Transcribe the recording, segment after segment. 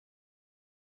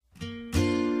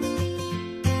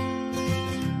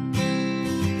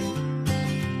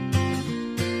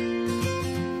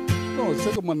non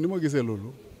c'est que man ni ma gisee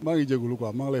loolu maa ngi jégalu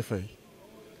quoi maa ngi lay fay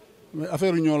mais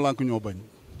affaire yu ñoo lànk ñoo bañ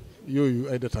yooyu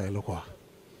ay détails la quoi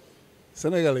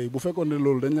sénégalais yi bu fekkoon ne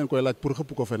loolu dañ leen koy laaj pour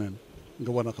xëpp ko feneen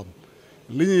nga war a xam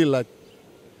li ñuy laaj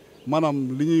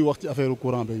maanaam li ñuy wax ci affaire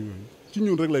courant beeg yooyu ci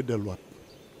ñun rek lay delluwaat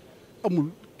amul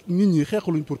nit ñi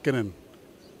xeexaluñ pour keneen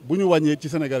bu ñu wàññee ci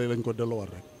sénégalais lañ ko delluwaat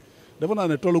rek defe naa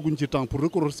ne tollaguñ ci temps pour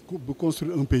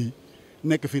reconstruire un pays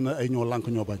nekk fii na ay ñoo lànk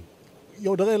ñoo bañ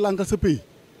yow da ngay lànkal sa pays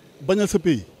bañal sa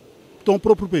pays ton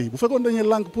propre pays bu fekkoon dañuy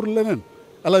lànk pour leneen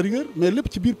à la rigueur mais lépp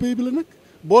ci biir pays bi la nekk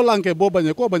boo lànkee boo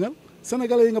bañee koo bañal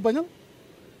sénégalais yi nga bañal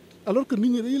alors que nit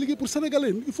ñi dañuy liggéey pour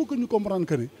sénégalais il faut que ñu comprendre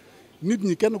que ne nit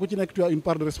ñi kenn ku ci nekk tu as une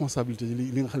part de responsabilité li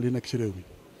nga xam li nekk ci réew mi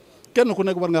kenn ku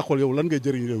nekk war ngaa xool yow lan ngay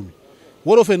jëriñ réew mi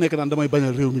waroo fee nekk naan damay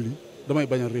bañal réew mi lii damay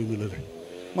bañal réew mi la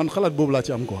man xalaat boobu laa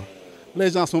ci am quoi les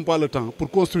gens n'ont pas le temps pour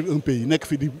construire un pays nekk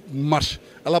fi di marche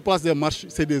à la place des marches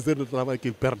c'est des heures de travail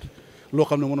qu'ils perdent loo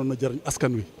xam ne mënoon na jëriñ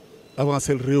askan wi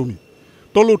avancer réew mi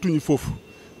tollootuñu foofu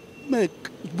mais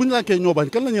bu ñu lànkee ñoo bañ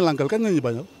kan la ñuy lànkal kan la ñuy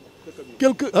bañal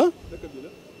quelque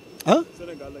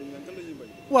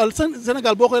waaw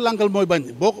Sénégal boo koy lànkal mooy bañ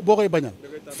boo koy bañal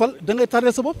fal da ngay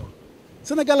tardé sa bopp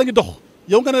Sénégal la ngi dox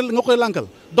yow nga ne nga koy lànkal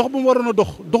dox bu mu waroon a dox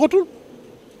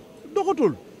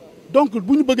doxatul donc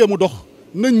bu ñu bëggee mu dox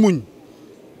nañ muñ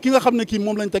ki nga xam ne kii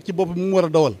moom lañ teg ci bopp mu war a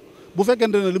dawal bu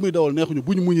fekkente ne li muy dawal neexuñu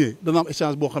bu ñu muñee dana am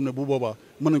échange boo xam ne bu boobaa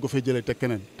mën nañ ko fay jëlee teg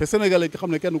keneen te sénégalais ki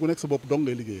xam ne kenn ku nekk sa bopp dong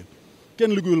ngay liggéeyal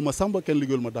kenn liggéeyul ma samba kenn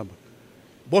liggéeyul ma dàmba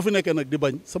boo fi nekkee nag di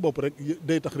bañ sa bopp rek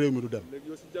day tax réew mi du dem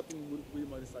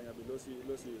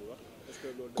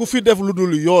ku fi def lu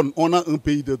dul yoon on a un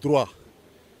pays de droit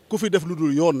ku fi def lu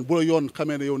dul yoon bu la yoon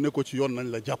xamee ne yow nekkoo ci yoon nañ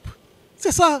la jàpp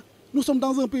c'est ça nous sommes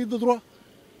dans un pays de droit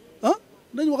ah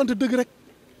dañu waxante dëgg rek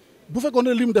bu fekkoon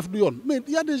ne li mu def du yoon mais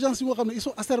y a des gens yoo xam ne ils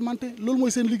sont assermentés loolu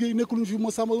mooy seen liggéey nekkuluñ fi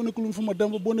ma samba nekkuluñ fi ma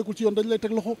demba boo nekkul ci yoon dañ lay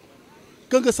teg loxo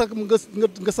ka nga sax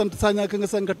nga sant Sagna ka nga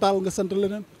sant nga taal nga sant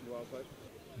leneen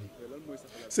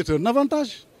c'est un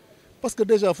avantage parce que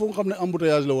déjà foo nga xam ne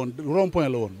embouteillage la woon rond-point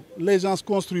la woon les gens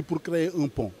construisent pour créer un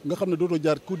pont nga xam ne dootoo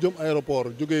jaar ku jëm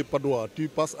aéroport jógee Padoua tu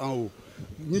passes en haut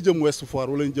ñi jëm Ouest Foire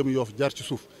wala ñu jëm Yoff jaar ci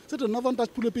suuf c'est un avantage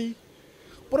pour le pays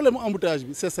problème embouteillage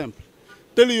bi c'est simple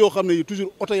tëli yoo xam ne yi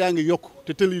toujours oto yaa ngi yokk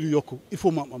te tëli yi di yokk il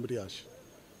faut mu am embouteillage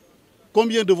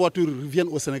combien de voitures viennent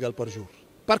au Sénégal par jour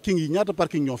parking yi ñaata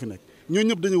parking ñoo fi nekk ñoo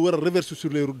ñëpp dañu war a reverser sur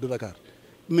les routes de Dakar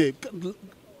mais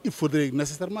il faudrait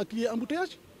nécessairement qu'il y ait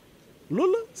embouteillage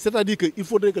loolu la c'est-à-dire que il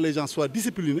faudrait que les gens soient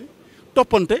disciplinés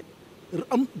toppante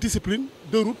am discipline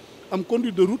de route am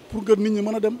conduite de route pour que nit ñi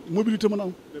mën a dem mobilité mën a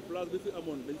am. mais place bi fi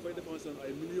amoon dañ fay dépenser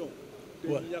ay millions.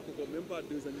 waaw te ñu yàq ko même pas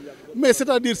 2 ans ñu yàq ko. mais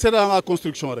c'est-à-dire c'est dans la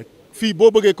construction rek. fii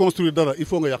boo bëggee construire dara il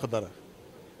faut nga yàq dara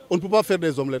on ne peut pas faire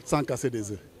des omelettes sans casser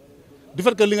des œufs du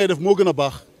fait que li ngay def moo gën a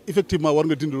baax effectivement war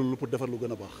nga dindi loolu pour defar lu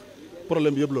gën a baax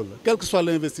problème bi yëpp loolu la quel que soit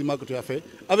l'investissement que tu as fait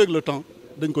avec le temps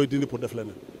dañ koy dindi pour def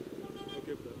leneen.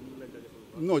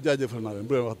 non jaajëfal naa leen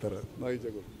bu leen wax dara maa ngi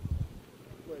jégalu